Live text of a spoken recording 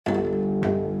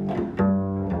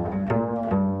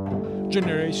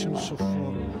generations of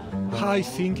high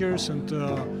thinkers and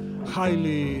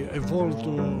highly evolved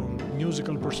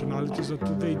musical personalities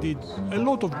that they did a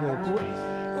lot of work.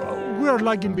 We are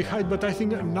lagging behind, but I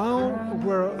think now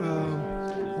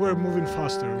we're moving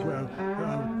faster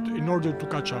in order to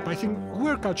catch up. I think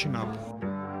we're catching up.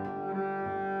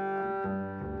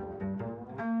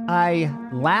 I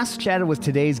last chatted with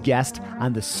today's guest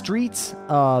on the streets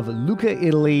of Lucca,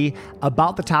 Italy,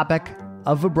 about the topic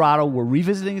of vibrato. We're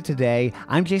revisiting it today.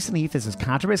 I'm Jason Heath. This is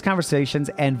Contrabass Conversations,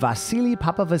 and Vassilis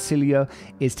Papavassiliou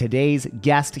is today's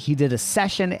guest. He did a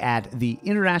session at the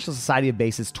International Society of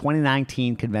Bassists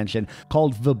 2019 convention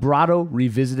called Vibrato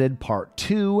Revisited Part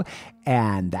 2,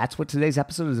 and that's what today's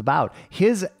episode is about.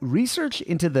 His research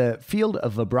into the field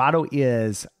of vibrato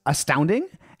is astounding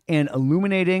and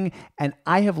illuminating, and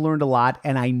I have learned a lot,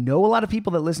 and I know a lot of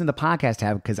people that listen to the podcast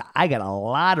have, because I got a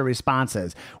lot of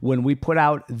responses when we put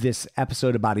out this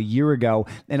episode about a year ago,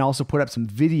 and also put up some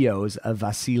videos of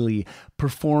Vassilis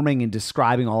performing and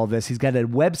describing all of this. He's got a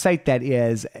website that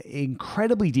is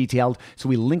incredibly detailed, so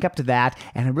we link up to that,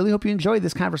 and I really hope you enjoyed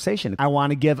this conversation. I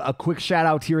want to give a quick shout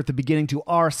out here at the beginning to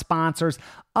our sponsors,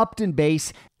 Upton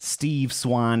Bass, Steve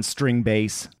Swan String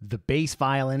Bass, the Bass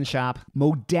Violin Shop,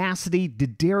 Modacity,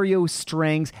 D'Addario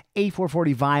Strings,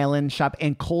 A440 Violin Shop,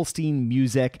 and Colstein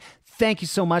Music. Thank you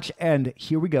so much, and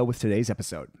here we go with today's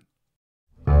episode.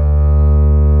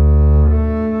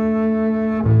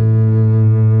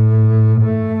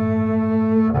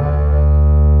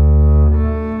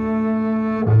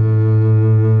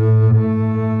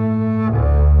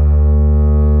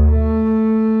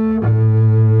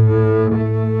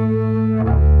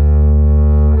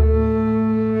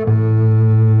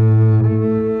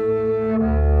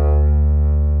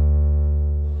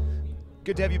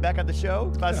 Good to have you back on the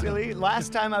show, Vassilis.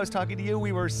 Last time I was talking to you,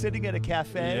 we were sitting at a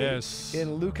cafe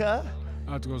in Lucca.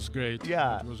 That was great.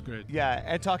 Yeah. That was great. Yeah,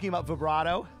 and talking about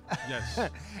vibrato. Yes,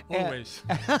 always.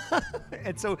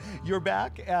 And so you're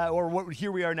back,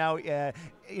 here we are now,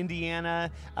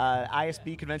 Indiana,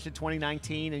 ISB Convention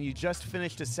 2019, and you just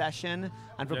finished a session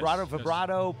on vibrato. Yes,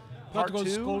 Vibrato Part 2? That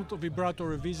was called Vibrato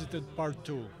Revisited Part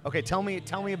 2. Okay, tell me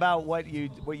about what you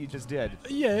just did.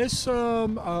 Yes,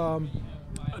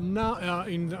 now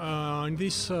in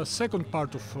this second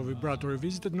part of Vibrato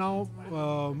Revisited, now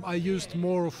I used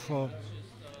more of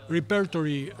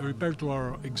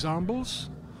repertoire examples,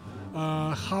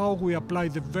 how we apply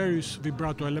the various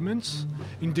vibrato elements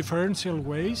in differential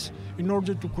ways in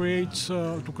order to create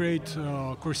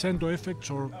crescendo effects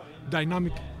or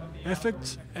dynamic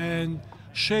effects and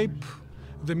shape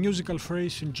the musical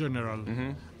phrase in general.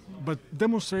 Mm-hmm. But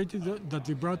demonstrated that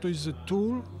vibrato is a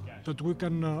tool that we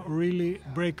can really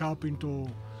break up into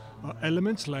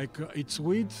elements like its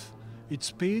width, its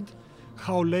speed,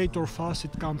 how late or fast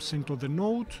it comes into the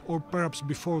note, or perhaps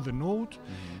before the note,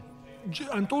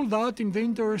 and all that in the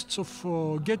interests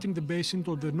of getting the bass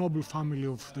into the noble family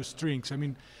of the strings. I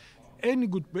mean, any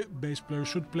good bass player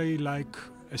should play like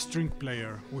a string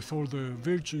player with all the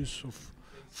virtues of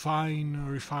fine,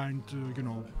 refined,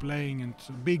 playing and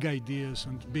big ideas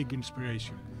and big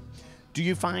inspiration. Do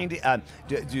you find,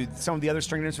 do some of the other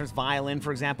string instruments, violin,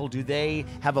 for example, do they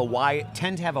have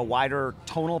tend to have a wider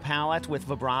tonal palette with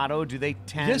vibrato? Do they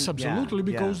tend? Yes, absolutely,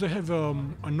 because they have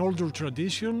an older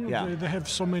tradition. Yeah. They have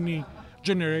so many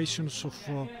generations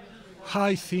of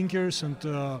high thinkers and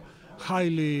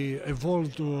highly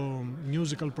evolved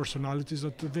musical personalities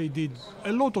that they did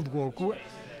a lot of work.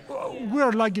 We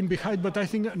are lagging behind, but I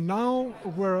think now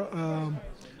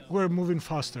we're moving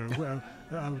faster.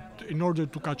 In order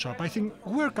to catch up. I think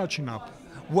we're catching up.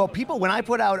 Well, when I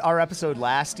put out our episode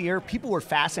last year, people were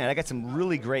fascinated. I got some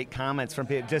really great comments from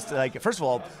people. Just like, first of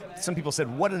all, some people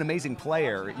said, what an amazing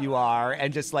player you are,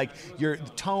 and just like your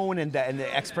tone and the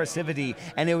expressivity.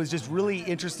 And it was just really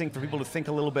interesting for people to think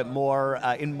a little bit more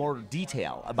in more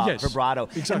detail about vibrato.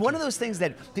 Exactly. And one of those things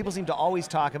that people seem to always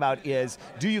talk about is,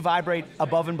 do you vibrate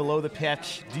above and below the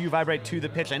pitch? Do you vibrate to the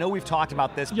pitch? I know we've talked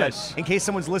about this, but in case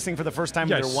someone's listening for the first time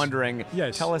and they're wondering,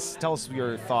 tell us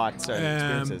your thoughts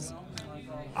and experiences.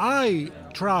 I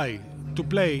try to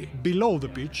play below the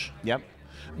pitch. Yep.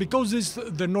 Because it's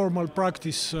the normal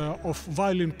practice of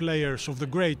violin players of the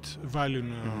great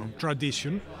violin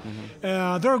tradition.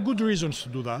 Mm-hmm. There are good reasons to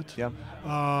do that. Yep.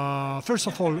 First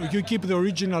of all, you keep the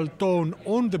original tone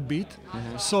on the beat,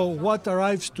 so what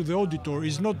arrives to the auditor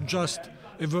is not just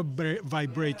a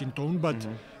vibrating tone, but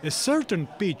a certain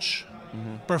pitch,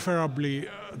 preferably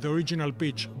the original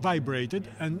pitch, vibrated.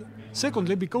 And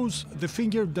secondly, because the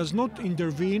finger does not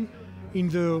intervene in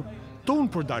the tone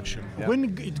production. Yep.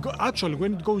 When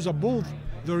it goes above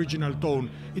the original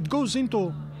tone, it goes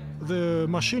into the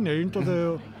machinery, into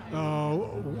the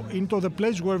into the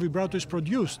place where vibrato is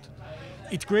produced.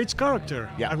 It creates character.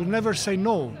 Yeah. I would never say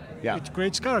no. Yeah. It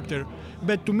creates character.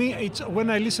 But to me, it's when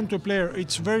I listen to a player,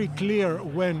 it's very clear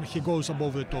when he goes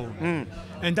above the tone.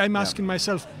 And I'm asking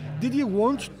myself, did he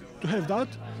want to have that?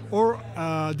 Or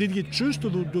did he choose to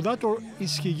do that? Or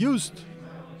is he used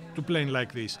to playing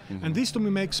like this? And this to me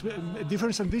makes a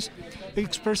difference, and this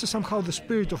expresses somehow the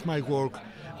spirit of my work.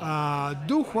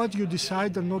 Do what you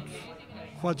decide and not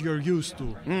what you're used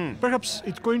to. Perhaps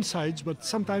it coincides, but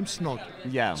sometimes not.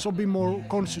 Yeah. So be more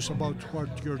conscious about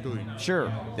what you're doing.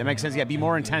 Sure, that makes sense. Yeah, be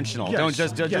more intentional. Yes. Don't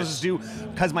just do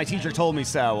because my teacher told me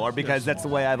so, or because that's the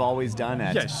way I've always done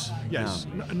it. Yes.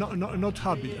 Not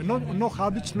habit. No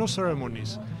habits, no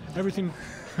ceremonies. Everything.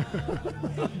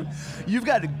 You've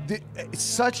got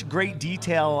such great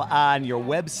detail on your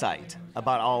website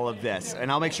about all of this,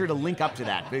 and I'll make sure to link up to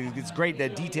that. It's great, the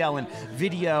detail and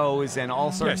videos and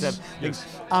all sorts of things.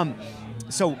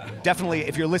 So definitely,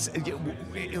 if you're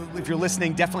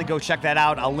listening, definitely go check that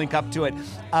out. I'll link up to it.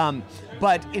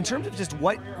 But in terms of just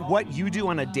what you do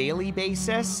on a daily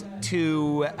basis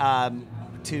to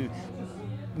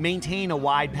maintain a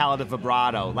wide palette of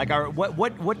vibrato, like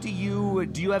what do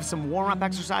you have some warm-up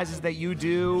exercises that you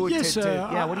do? Yes.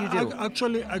 What do you do?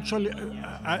 Actually,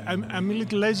 I'm a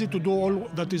little lazy to do all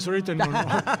that is written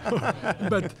on,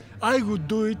 but I would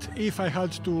do it if I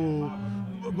had to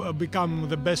become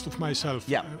the best of myself.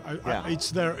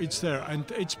 It's there, and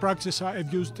it's practice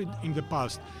I've used it in the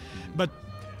past. But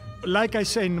like I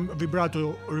say in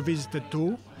Vibrato Revisited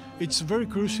 2, it's very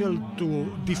crucial to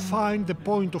define the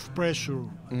point of pressure,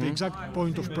 the exact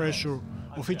point of pressure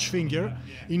of each finger,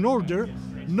 in order,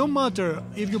 no matter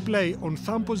if you play on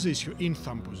thumb position,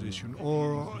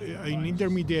 or in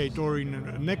intermediate or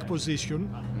in neck position,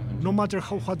 no matter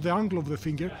what the angle of the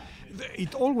finger,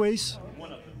 it always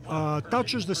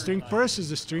touches the string, presses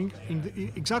the string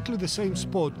in exactly the same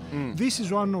spot. This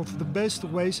is one of the best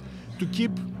ways to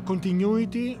keep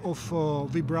continuity of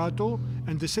vibrato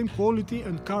and the same quality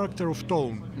and character of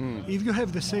tone. If you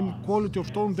have the same quality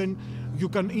of tone, then you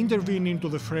can intervene into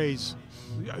the phrase.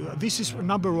 This is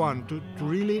number one, to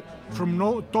really, from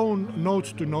note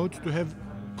to note, to have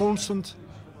constant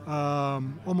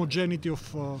homogeneity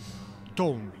of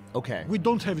tone. Okay. We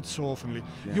don't have it so often.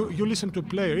 You listen to a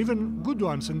player, even good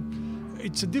ones, and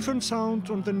it's a different sound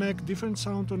on the neck, different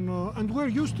sound on, and we're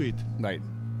used to it.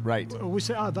 Right. We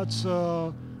say, that's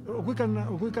we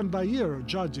can by ear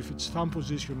judge if it's thumb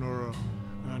position or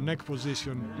neck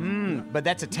position. But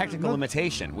that's a technical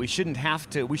limitation. We shouldn't have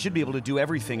to. We should be able to do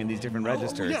everything in these different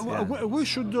registers. We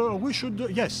should.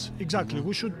 Yes, exactly.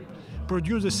 We should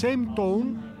produce the same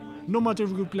tone, no matter if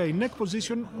we play neck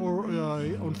position or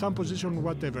on thumb position or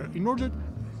whatever, in order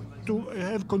to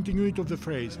have continuity of the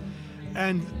phrase.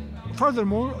 And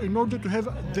furthermore, in order to have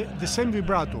the same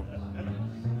vibrato.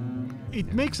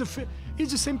 It makes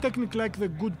it's the same technique like the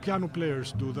good piano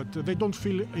players do, that they don't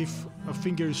feel if a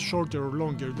finger is shorter or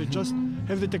longer. They just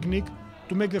have the technique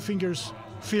to make the fingers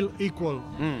feel equal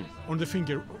on the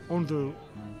finger, on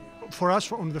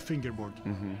the fingerboard.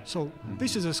 So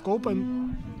this is a scope,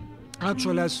 and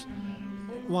actually, as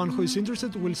one who is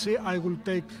interested will say, I will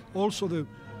take also the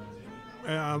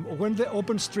when the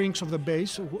open strings of the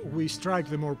bass, we strike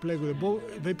them or play with the bow,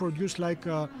 they produce like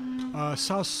a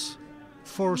sus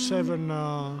 4/7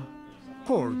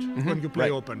 chord when you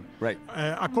play open. Right.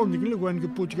 Accordingly, when you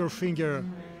put your finger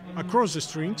across the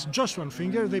strings, just one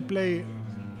finger, they play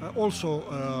also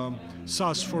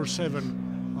sus 4/7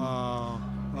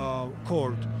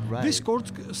 chord. Right. This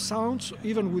chord sounds,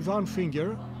 even with one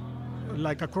finger,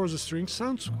 like across the string,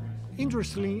 sounds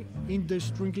interestingly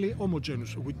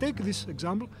homogeneous. We take this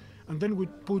example, and then we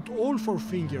put all four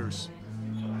fingers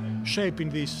shaping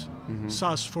this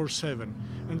sus 4/7,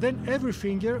 and then every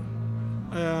finger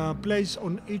plays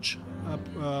on each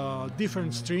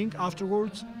different string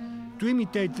afterwards to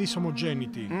imitate this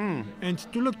homogeneity. And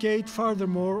to locate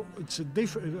furthermore, it's a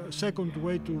second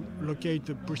way to locate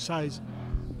the precise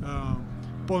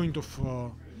point of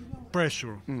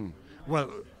pressure. Well,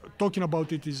 talking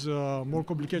about it is more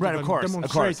complicated than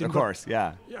demonstrating. Of course,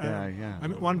 yeah. I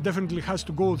mean, one definitely has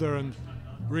to go there and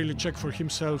really check for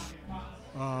himself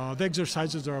the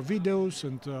exercises. There are videos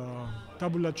and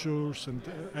tabulatures and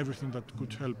everything that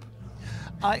could help.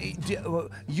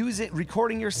 Use it,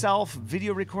 recording yourself,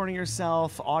 video recording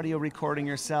yourself, audio recording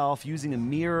yourself, using a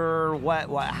mirror.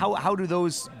 How do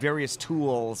those various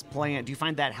tools play? Do you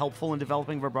find that helpful in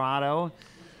developing vibrato?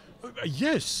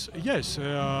 Yes.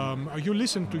 You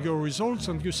listen to your results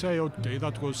and you say, okay,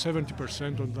 that was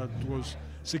 70% or that was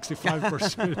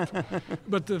 65%.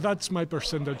 But that's my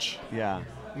percentage. Yeah.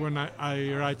 When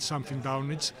I write something down,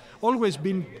 it's always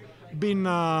been been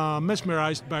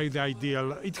mesmerized by the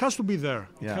ideal. It has to be there.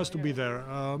 Yeah. It has to be there.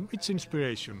 It's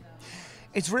inspiration.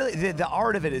 It's really, the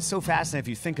art of it is so fascinating if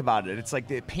you think about it. It's like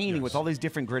the painting Yes. with all these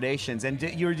different gradations. And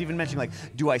you were even mentioning,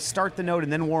 like, do I start the note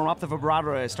and then warm up the vibrato?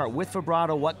 Or do I start with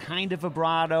vibrato? What kind of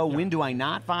vibrato? Yeah. When do I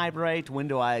not vibrate? When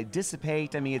do I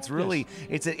dissipate? I mean, it's really,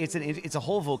 Yes. it's a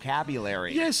whole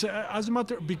vocabulary. Yes, as a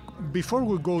matter, before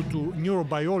we go to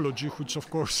neurobiology, which of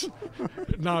course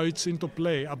now it's into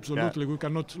play, absolutely, we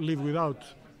cannot live without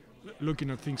looking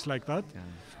at things like that.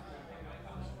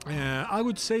 I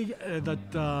would say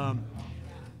that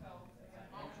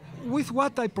with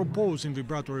what I propose in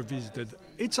Vibrato Revisited,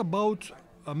 it's about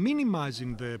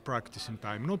minimizing the practicing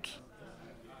time, not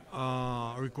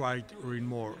requiring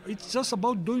more. It's just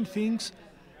about doing things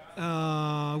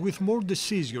with more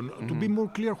decision, to be more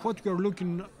clear what you're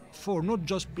looking for, not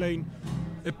just playing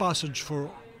a passage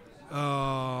for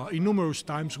innumerous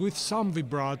times with some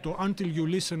vibrato until you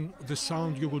listen the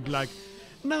sound you would like.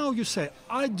 Now you say,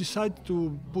 I decide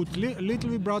to put little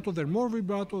vibrato, then more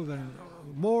vibrato, then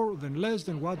more, then less,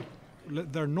 then what,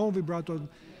 there no vibrato.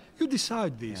 You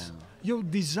decide this. Yeah. You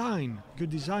design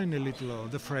a little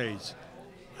the phrase,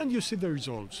 and you see the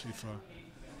results. If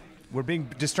We're being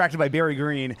distracted by Barry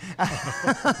Green,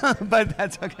 but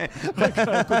that's okay.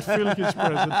 I could feel his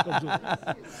presence.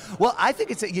 Well, I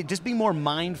think it's just being more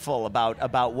mindful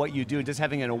about what you do and just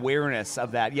having an awareness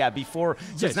of that. Yeah, before,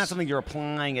 so it's not something you're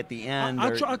applying at the end.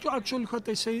 Actually, what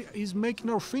I say is making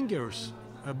our fingers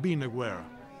being aware,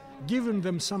 giving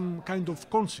them some kind of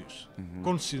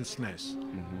consciousness,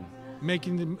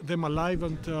 making them alive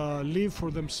and live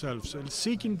for themselves,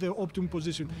 seeking the optimum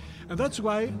position. And that's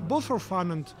why, both for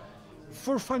fun and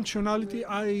for functionality,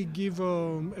 I give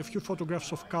a few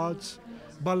photographs of cats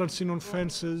balancing on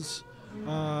fences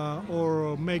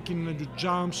or making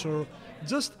jumps, or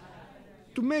just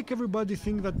to make everybody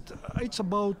think that it's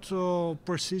about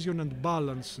precision and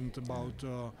balance, and about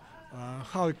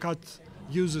how a cat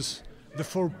uses the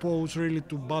four paws really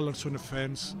to balance on a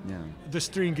fence. Yeah. The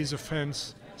string is a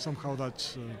fence. Somehow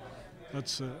that's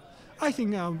I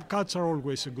think cats are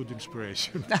always a good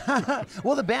inspiration.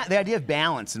 Well, the idea of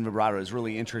balance in vibrato is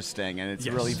really interesting, and it's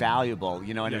really valuable,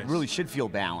 you know, and it really should feel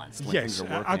balanced when things are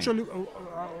working. Actually,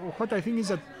 what I think is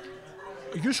that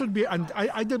you should be, and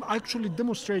I actually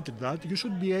demonstrated that, you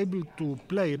should be able to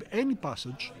play any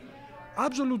passage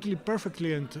absolutely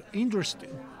perfectly and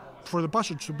interesting, for the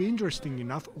passage to be interesting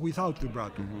enough without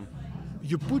vibrato.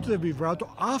 You put the vibrato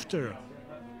after.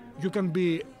 You can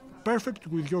be perfect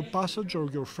with your passage or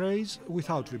your phrase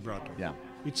without vibrato. Yeah.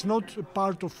 It's not a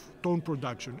part of tone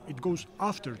production. It goes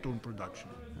after tone production,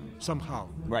 somehow.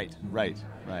 Right.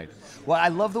 Well, I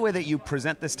love the way that you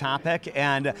present this topic,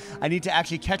 and I need to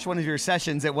actually catch one of your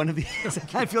sessions at one of these.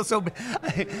 I feel so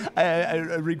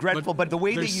regretful, but the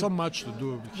way that there's so much to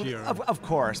do here. Of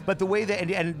course, but the way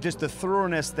that, and just the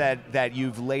thoroughness that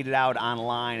you've laid it out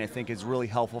online, I think is really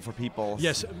helpful for people.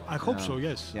 Yes, I hope so,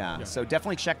 yes. Yeah, so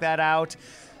definitely check that out.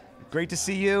 Great to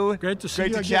see you. Great to see you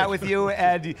Great to chat with you.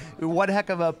 And what a heck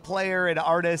of a player and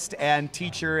artist and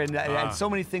teacher and so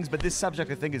many things. But this subject,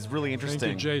 I think, is really interesting.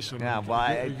 Thank you, Jason. Yeah,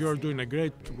 well, you're doing a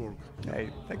great work. Hey,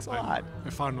 thanks a lot. I'm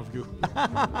a fan of you.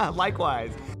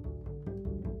 Likewise.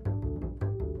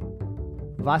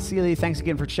 Vassili, thanks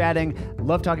again for chatting.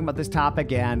 Love talking about this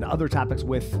topic and other topics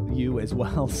with you as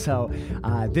well. So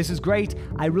this is great.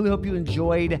 I really hope you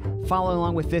enjoyed following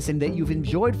along with this, and that you've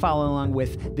enjoyed following along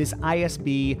with this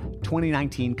ISB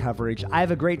 2019 coverage. I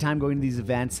have a great time going to these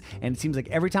events, and it seems like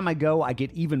every time I go, I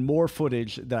get even more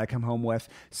footage that I come home with.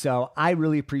 So I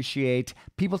really appreciate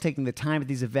people taking the time at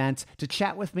these events to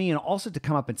chat with me and also to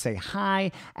come up and say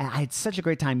hi. I had such a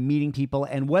great time meeting people,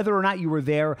 and whether or not you were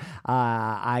there,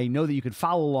 I know that you can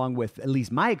follow along with at least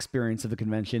my experience of the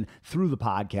convention through the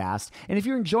podcast. And if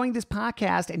you're enjoying this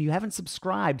podcast and you haven't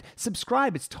subscribed,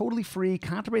 subscribe. It's totally free.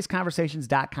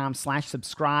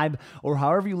 ContrabassConversations.com/subscribe, or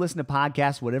however you listen to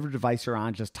podcasts, whatever device you're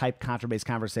on, just type Contrabass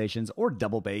Conversations or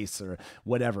Double Bass or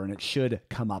whatever, and it should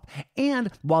come up.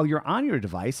 And while you're on your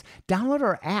device, download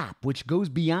our app, which goes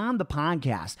beyond the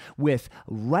podcast with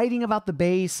writing about the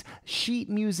bass, sheet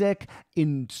music,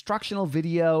 instructional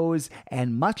videos,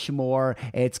 and much more.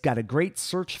 It's got a great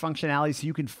search functionality, so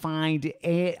you can find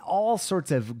all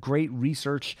sorts of great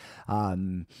research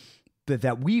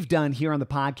that we've done here on the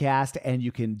podcast, and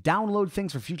you can download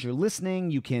things for future listening.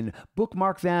 You can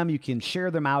bookmark them. You can share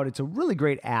them out. It's a really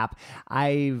great app.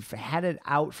 I've had it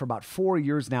out for about 4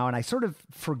 years now, and I sort of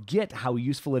forget how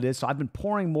useful it is, so I've been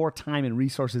pouring more time and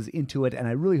resources into it, and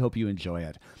I really hope you enjoy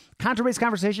it. Contrabass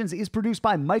Conversations is produced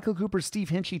by Michael Cooper, Steve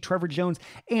Hinchy, Trevor Jones,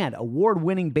 and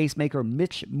award-winning bass maker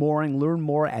Mitch Mooring. Learn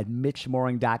more at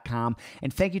mitchmooring.com.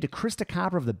 And thank you to Krista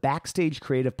Copper of the Backstage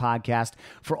Creative Podcast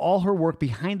for all her work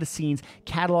behind the scenes,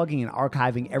 cataloging and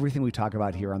archiving everything we talk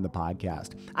about here on the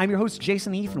podcast. I'm your host,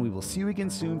 Jason Heath, and we will see you again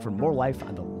soon for more life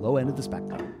on the low end of the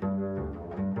spectrum.